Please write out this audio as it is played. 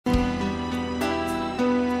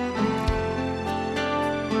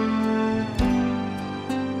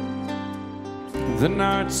The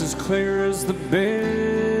night's as clear as the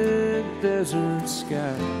big desert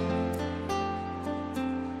sky.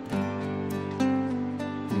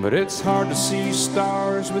 But it's hard to see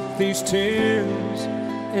stars with these tears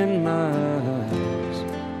in my eyes.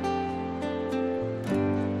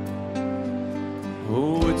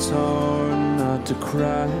 Oh, it's hard not to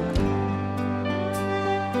cry.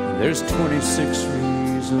 There's 26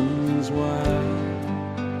 reasons why.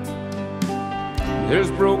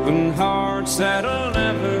 There's broken hearts that'll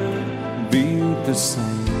never beat the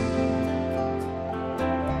same.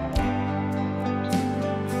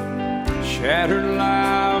 Shattered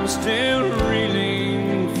lives still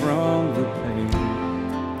reeling from the pain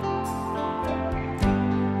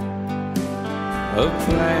of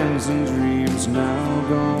plans and dreams now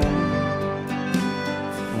gone.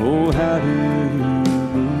 Oh, how do you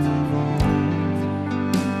move on?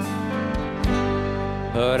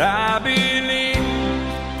 But I believe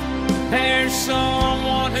there's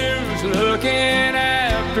someone who's looking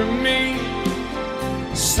after me,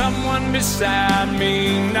 someone beside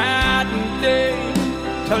me night and day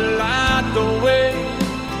to light the way.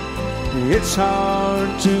 It's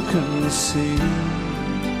hard to conceive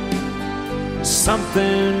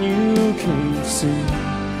something you can't see,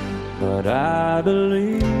 but I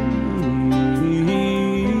believe.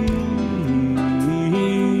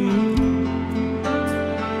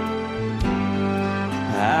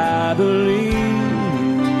 I believe.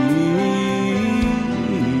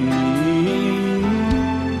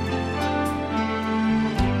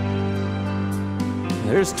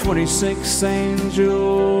 There's 26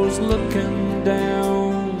 angels looking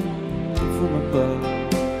down from above,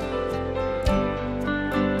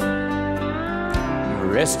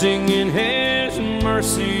 resting in His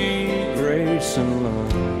mercy, grace, and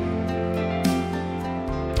love.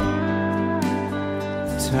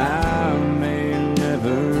 Time may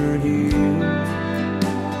never heal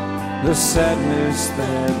the sadness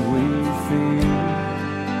that we feel,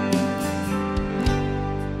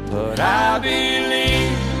 but I believe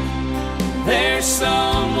there's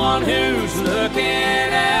someone who's looking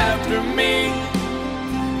after me,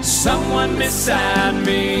 someone beside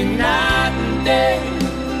me night and day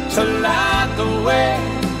to light the way.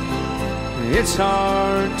 It's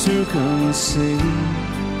hard to conceive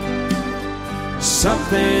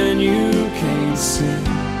something you can't see,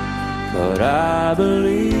 but I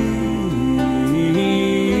believe.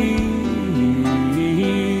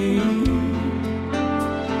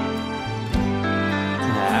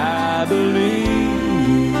 I believe.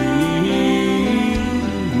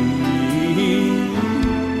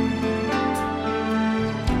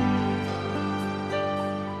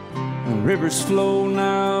 Rivers flow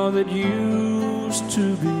now that used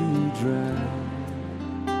to be dry,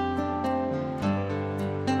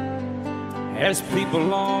 as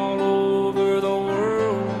people all over the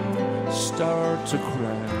world start to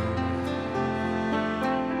cry.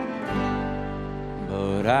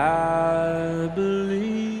 But I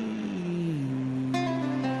believe.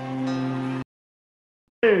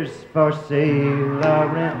 There's for sale or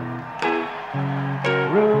rent,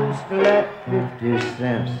 rooms to let 50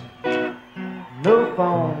 cents. No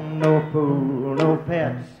phone, no pool, no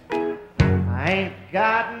pets. I ain't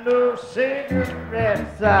got no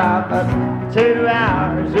cigarettes. But 2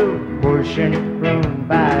 hours of pushing broom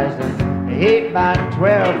buys an 8 by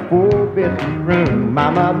 12 4-bit room.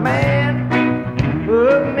 I'm a man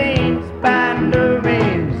who means by no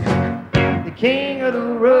means the king of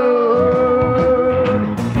the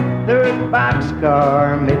road. 3rd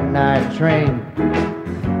boxcar, midnight train,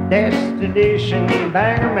 destination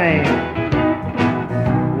Bangor,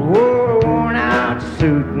 wore a worn-out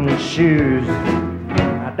suit and shoes.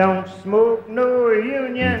 I don't smoke no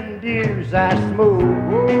union dues. I smoke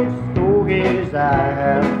old stogies I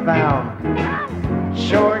have found,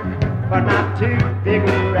 short but not too big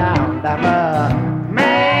around. I'm a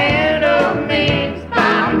man of means,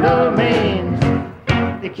 by no means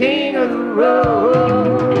the king of the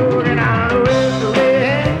road. And I know every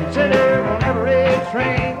head on every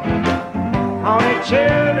train, all the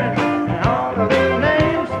children and all the little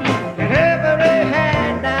names, and every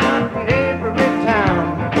hand down in every town,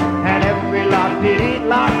 and every lot pity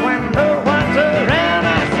lot when no one's around. I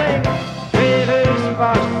say, traders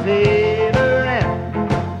for sale and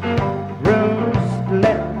rooms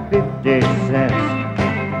let 50 cents.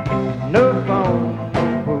 No phone, no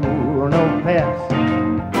pool, no pets.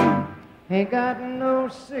 Ain't got no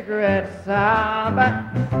cigarettes.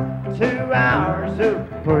 About 2 hours of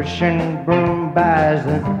pushing broom buys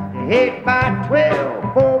an 8 by 12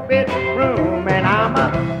 4-bit room. And I'm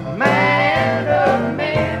a man of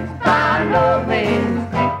means, by no means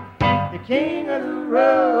the king of the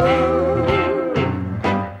road.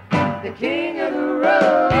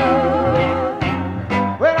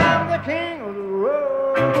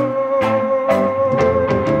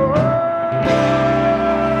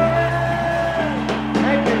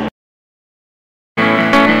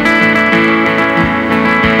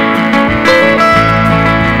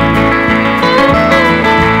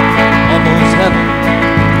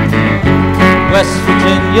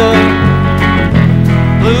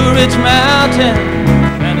 mountain,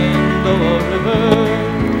 Shenandoah River.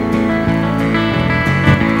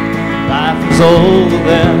 Life is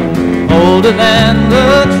older than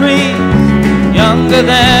the trees, younger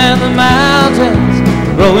than the mountains,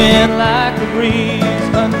 growing like the breeze.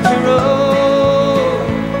 Country road,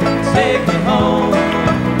 take me home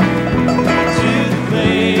to the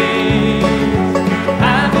place I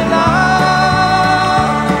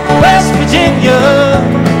belong. West Virginia,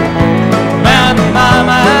 Mountain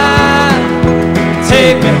Mama,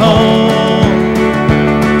 take me home.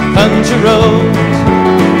 Country roads,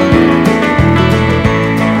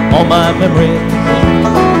 all my memories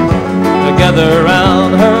together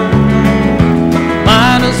around her.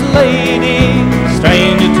 Miner's lady,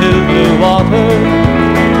 stranger to blue water.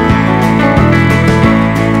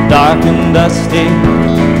 Dark and dusty,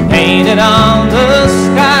 painted on the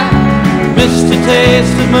sky. Misty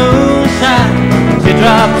taste of moonshine,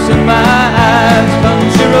 teardrops in my eyes.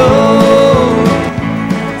 Country road,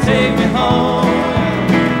 take me home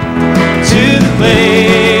to the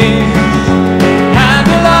place I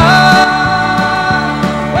belong.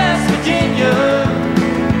 West Virginia,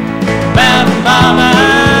 Mountain Mama,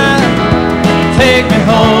 take me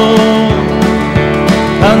home.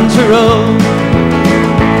 Country road,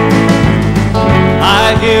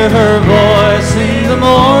 I hear her voice in the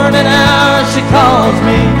morning hour. She calls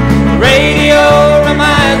me. Radio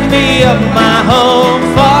reminds me of my home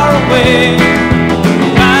far away.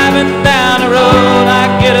 Driving down the road, I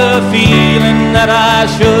get a feeling that I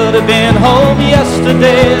should have been home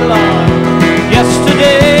yesterday, Lord,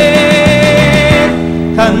 yesterday.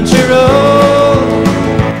 Country road,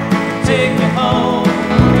 take me home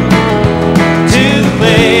to the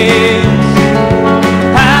place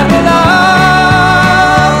I belong.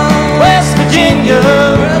 West Virginia,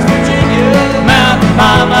 Mountain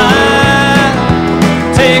Mama,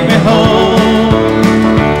 take me home.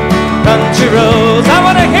 Country roads, I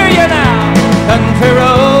want to hear you now. Country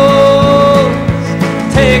roads,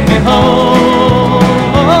 take me home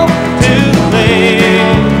to the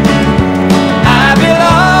place I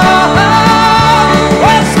belong.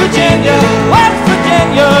 West Virginia,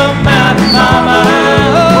 Mountain Mama,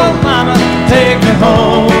 oh Mama, take me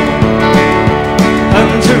home.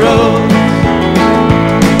 Country roads,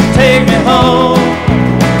 take me home.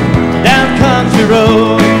 Down country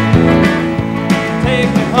road, take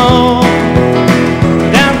me home.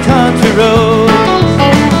 Down country road.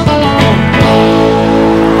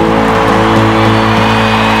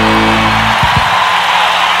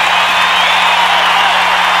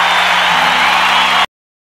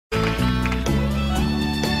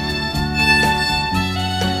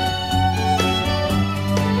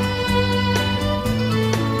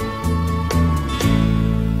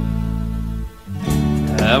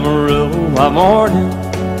 Amarillo by morning,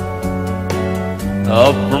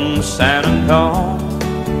 up from San Antonio.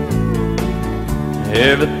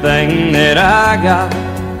 Everything that I got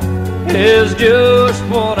is just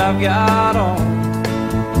what I've got on.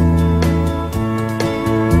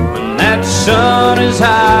 When that sun is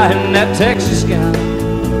high in that Texas sky,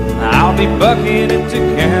 I'll be bucking into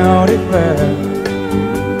county fair.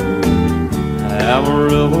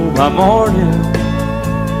 Amarillo by morning,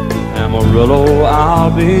 Amarillo,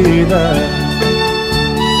 I'll be there.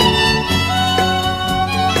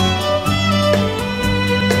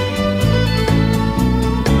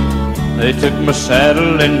 They took my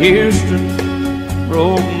saddle in Houston,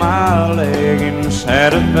 broke my leg in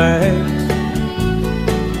Santa Fe.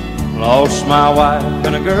 Lost my wife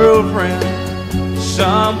and a girlfriend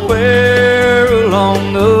somewhere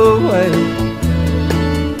along the way.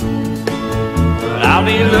 I'll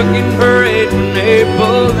be looking for it when they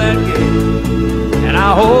pull that gate, and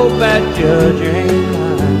I hope that judge ain't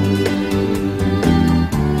lying.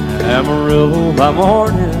 Amarillo by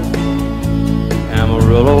morning,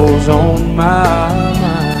 Amarillo's on my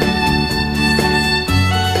mind.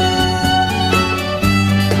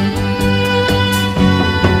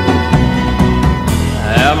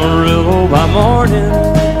 Amarillo by morning,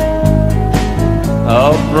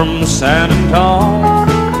 up from San Antonio.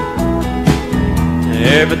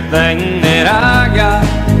 Everything that I got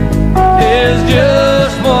is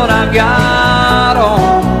just what I've got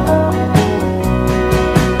on.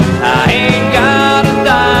 I ain't got a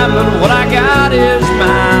dime, but what I got is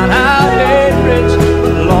mine. I ain't rich,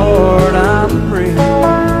 but Lord, I'm free.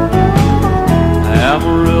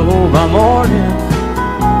 Amarillo by morning,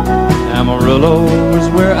 Amarillo is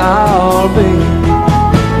where I'll be.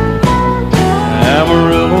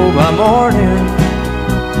 Amarillo by morning,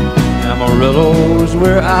 Amarillo's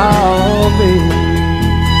where I'll be.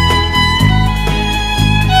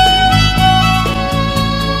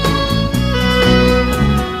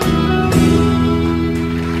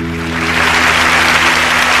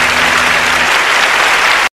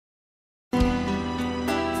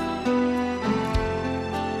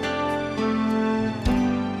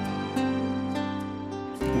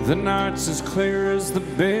 The night's as clear as the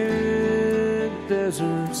big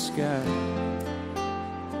desert sky.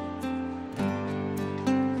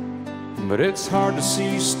 But it's hard to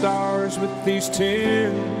see stars with these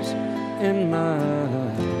tears in my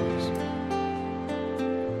eyes.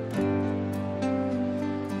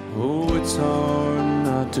 Oh, it's hard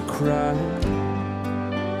not to cry.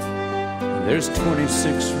 There's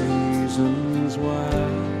 26 reasons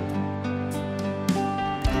why.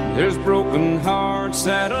 There's broken hearts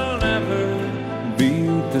that'll never be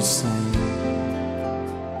the same.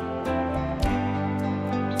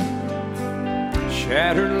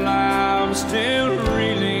 Shattered lives still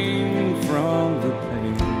reeling from the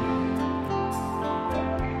pain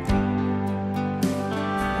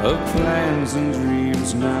of plans and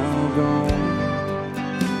dreams now gone.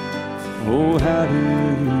 Oh, how do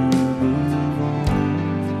you move on?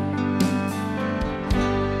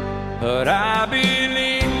 But I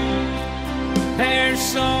believe there's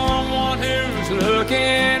someone who's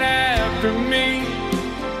looking after me,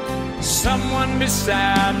 someone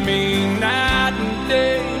beside me night and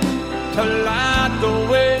day to light the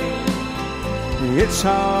way. It's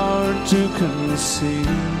hard to conceive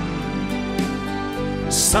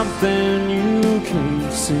something you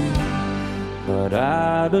can't see, but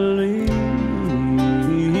I believe.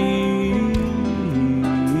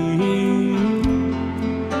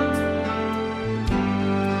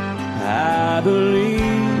 I believe.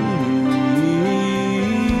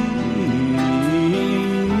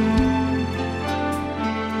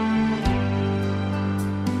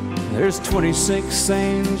 There's 26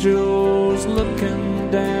 angels looking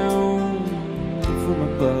down from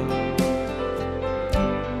above,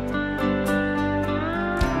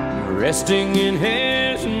 resting in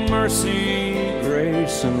His mercy,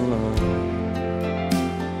 grace, and love.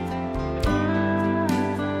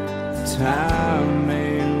 Time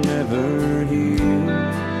may never heal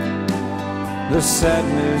the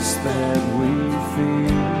sadness that we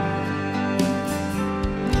feel,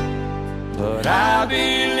 but I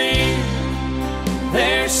believe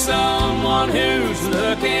there's someone who's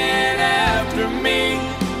looking after me,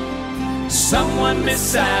 someone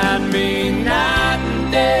beside me night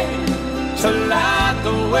and day to light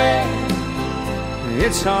the way.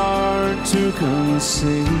 It's hard to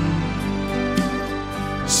conceive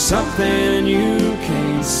something you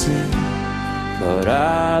can't see, but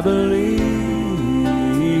I believe.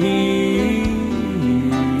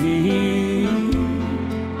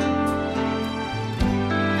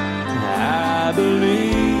 I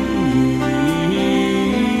believe.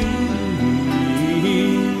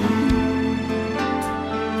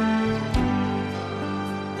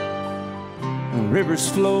 Rivers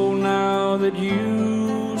flow now that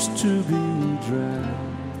used to be dry,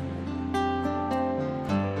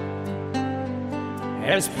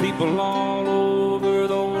 as people all over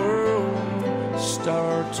the world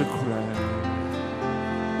start to cry.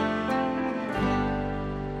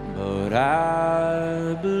 But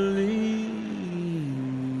I believe.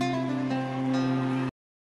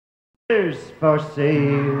 There's for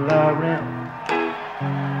sailoring,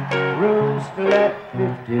 rooms to let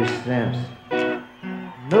 50 cents.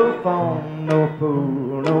 No phone, no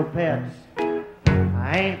pool, no pets.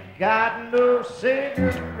 I ain't got no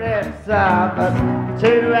cigarettes. But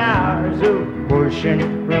 2 hours of pushing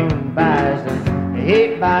broom buys an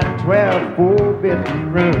 8x12 4-bit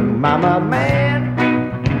room. I'm a man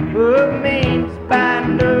who means by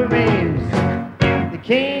no means the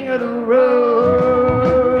king of the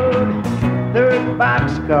road. 3rd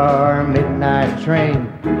boxcar, midnight train,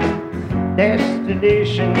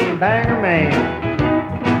 destination Bangor, Maine.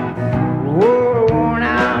 Whoa, worn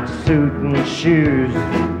out suit and shoes.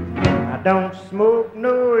 I don't smoke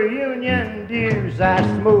no union dues. I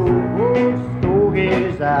smoke old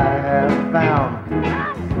stogies I have found,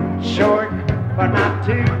 short but not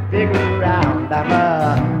too big around. I'm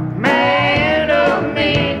a man of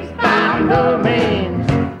means, by no means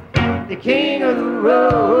the king of the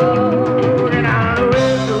road. And I know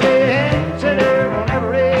every anteater on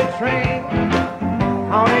every train,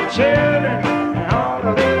 all the children and all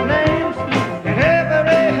of their names, and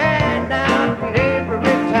every handout in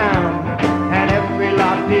every town, and every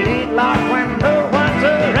locked lock when no one's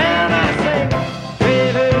around. I say,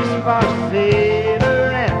 traders for silver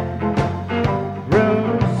and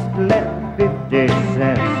rooms to let 50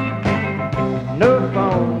 cents. No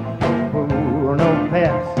phone, no pool, no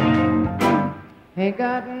pets. Ain't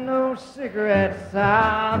got no cigarettes.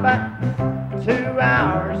 About 2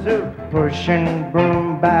 hours of pushing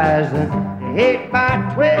broom buys an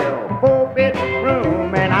 8x12 4-bit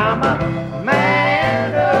room. And I'm a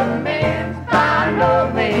man of means, by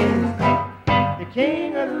no means the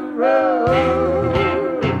king of the road.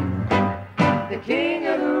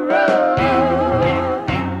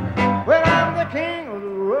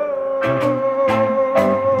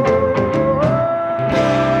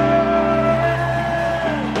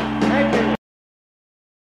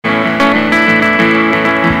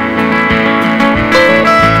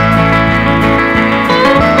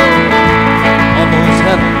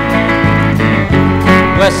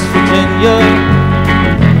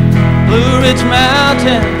 Village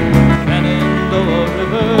Mountain, Shenandoah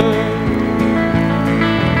River.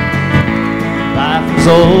 Life was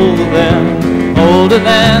older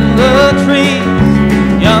than the trees,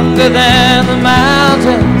 younger than the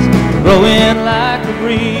mountains, growing like a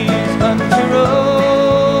breeze. Country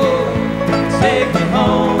road, take me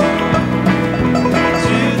home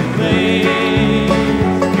to the place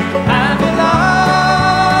I belong.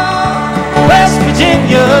 West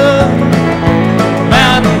Virginia,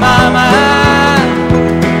 Mountain Mama,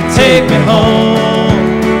 take me home.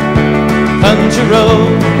 Country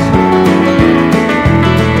roads,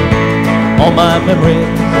 all my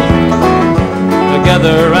memories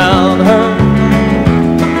together around her.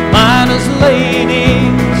 Miner's lady,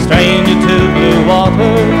 stranger to blue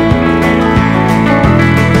water.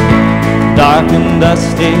 Dark and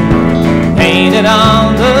dusty, painted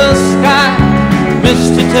on the sky.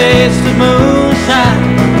 Misty taste of moonshine,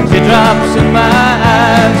 teardrops in my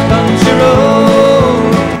eyes. Country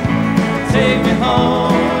road, take me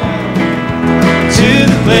home to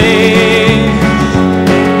the place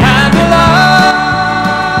I belong.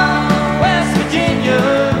 West Virginia,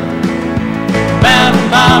 Mountain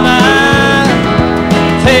Mama,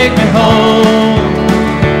 take me home.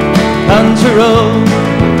 Country road,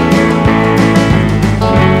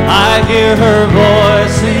 I hear her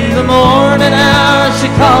voice in the morning hour. She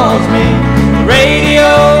calls me. Radio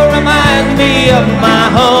reminds me of my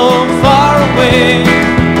home far away.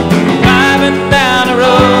 Driving down the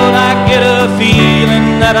road, I get a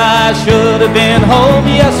feeling that I should have been home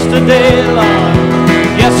yesterday, Lord,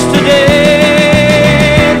 yesterday.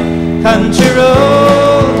 Country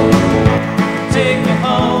road, take me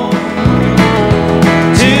home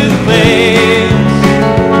to the place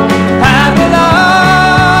I belong.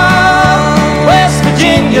 West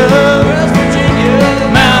Virginia,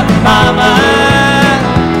 Mountain Mama,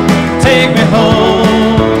 take me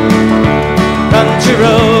home. Country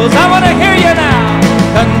roads, I want to hear you now.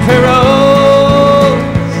 Country roads,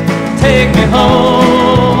 take me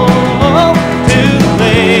home to the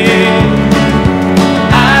place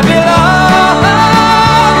I belong.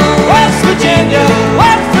 West Virginia,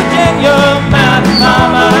 Mountain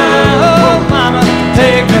Mama, oh Mama,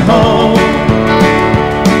 take me home.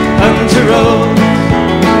 Country roads,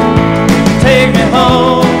 take me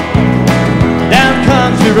home. Down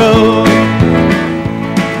country road,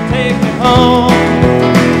 take me home.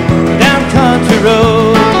 Down country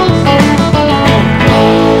road.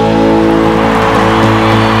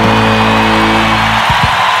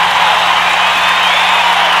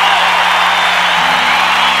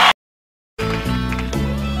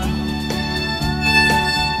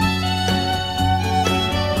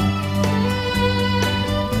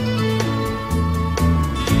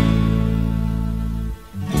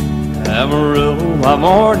 Amarillo by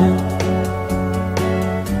morning,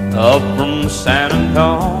 up from San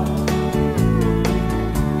Antonio.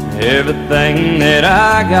 Everything that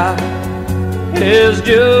I got is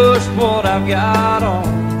just what I've got on.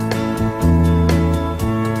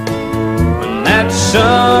 When that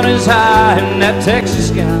sun is high in that Texas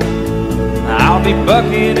sky, I'll be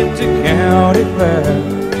bucking into county fair.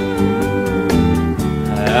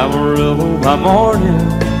 Amarillo by morning,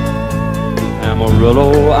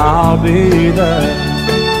 Amarillo, I'll be there.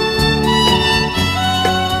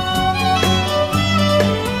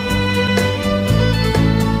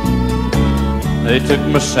 They took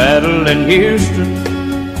my saddle in Houston,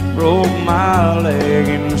 broke my leg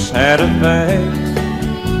in Santa Fe.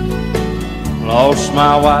 Lost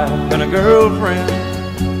my wife and a girlfriend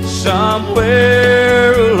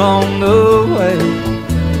somewhere along the way.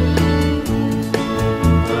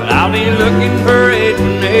 I'll be looking for it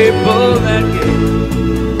when they pull that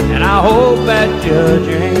gate, and I hope that judge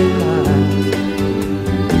ain't lying.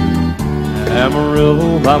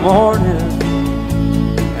 Amarillo by morning,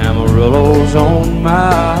 Amarillo's on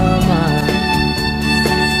my mind.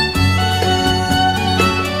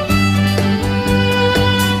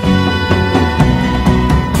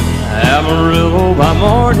 Amarillo by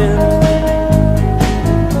morning,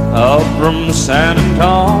 up from San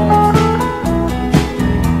Antonio.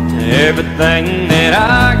 Everything that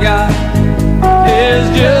I got is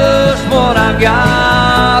just what I've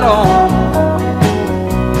got on.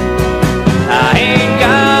 I ain't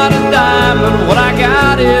got a dime, but what I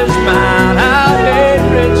got is mine. I ain't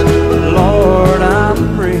rich, but Lord, I'm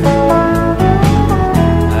free.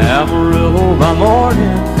 Amarillo by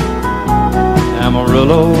morning,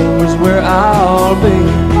 Amarillo is where I'll be.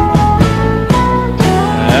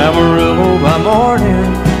 Amarillo by morning,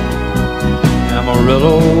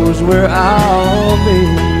 Amarillo's where I'll be.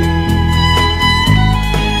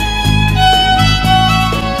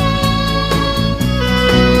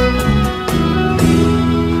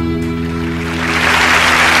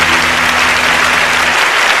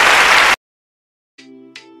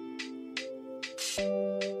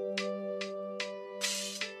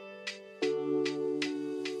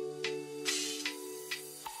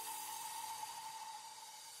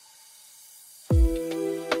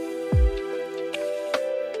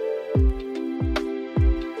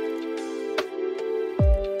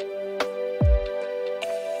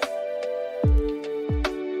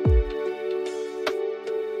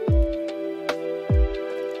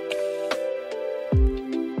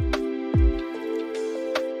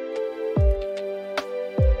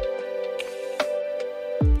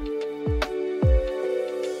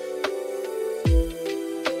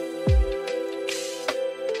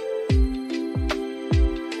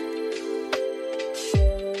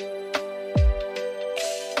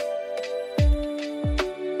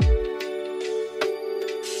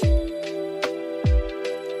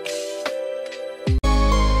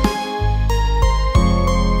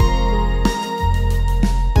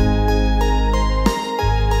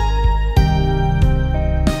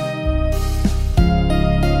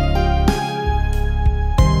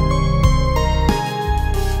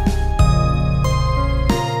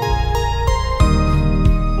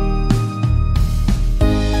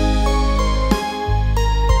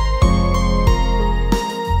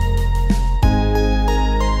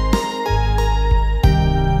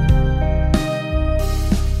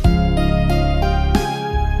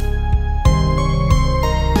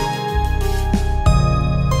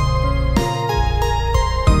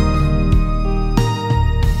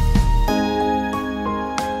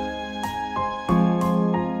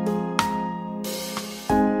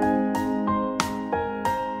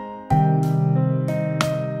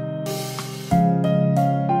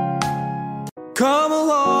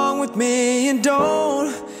 and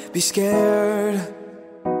don't be scared.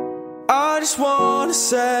 I just wanna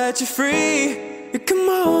set you free. Come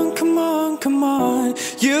on, come on, come on.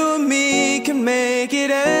 You and me can make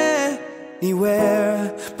it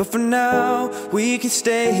anywhere, but for now we can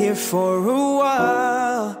stay here for a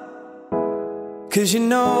while. 'Cause you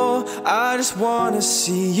know I just wanna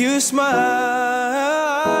see you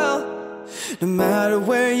smile. No matter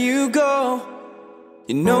where you go,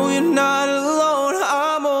 you know you're not alone.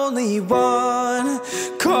 I'm only one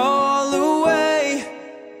call away.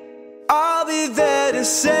 I'll be there to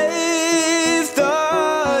save the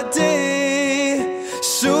day.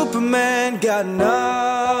 Superman got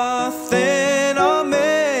nothing on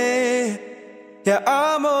me. Yeah,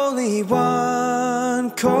 I'm only one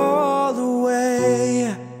call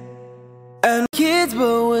away. And Kids,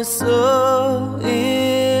 but we're so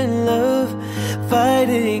in love,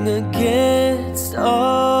 fighting against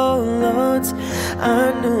all odds. I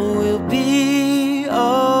know we'll be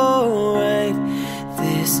alright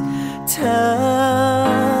this time.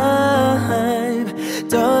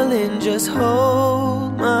 Darling, just hold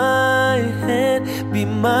my hand. Be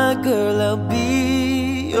my girl, I'll be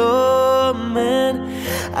your man.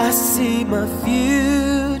 I see my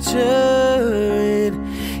future in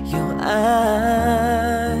your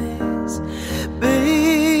eyes,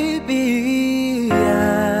 baby.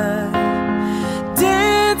 I'm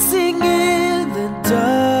dancing in the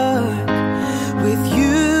dark with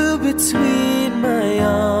you between my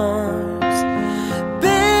arms,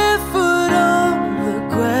 barefoot on the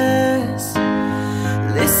grass,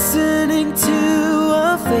 listening to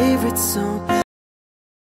our favorite song.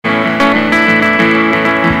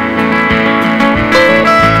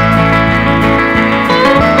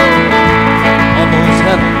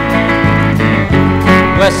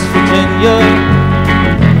 West Virginia,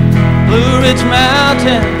 Blue Ridge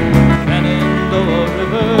Mountain, Shenandoah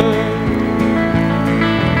River.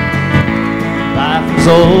 Life was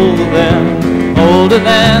older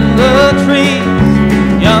than the trees,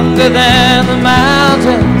 younger than the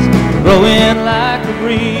mountains, growing like a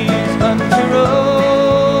breeze. Country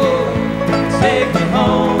road, take me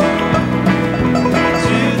home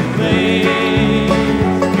to the place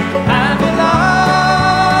I belong.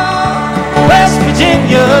 West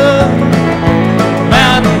Virginia,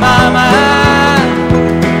 Mountain Mama,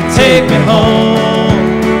 take me home.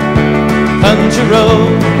 Country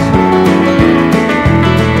roads,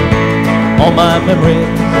 all my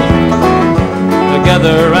memories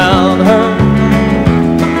together around her.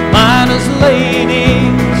 Miner's lady,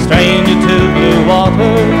 stranger to blue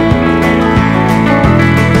water,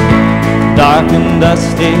 dark and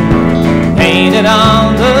dusty, painted on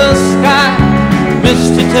the sky.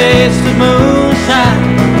 Misty taste of moonshine,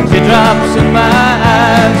 teardrops in my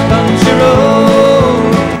eyes. Country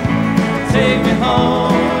road, take me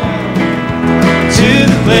home to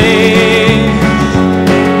the place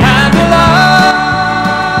I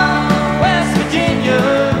belong. West Virginia,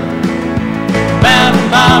 Mountain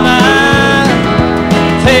Mama,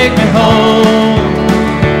 take me home.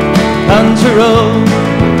 Country road,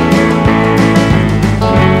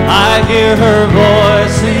 I hear her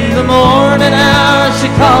voice in the morning hour. She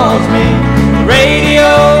calls me.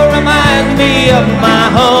 Radio reminds me of my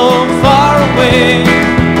home far away.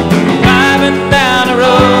 Driving down the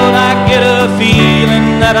road, I get a feeling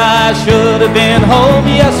that I should have been home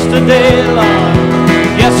yesterday. Lord,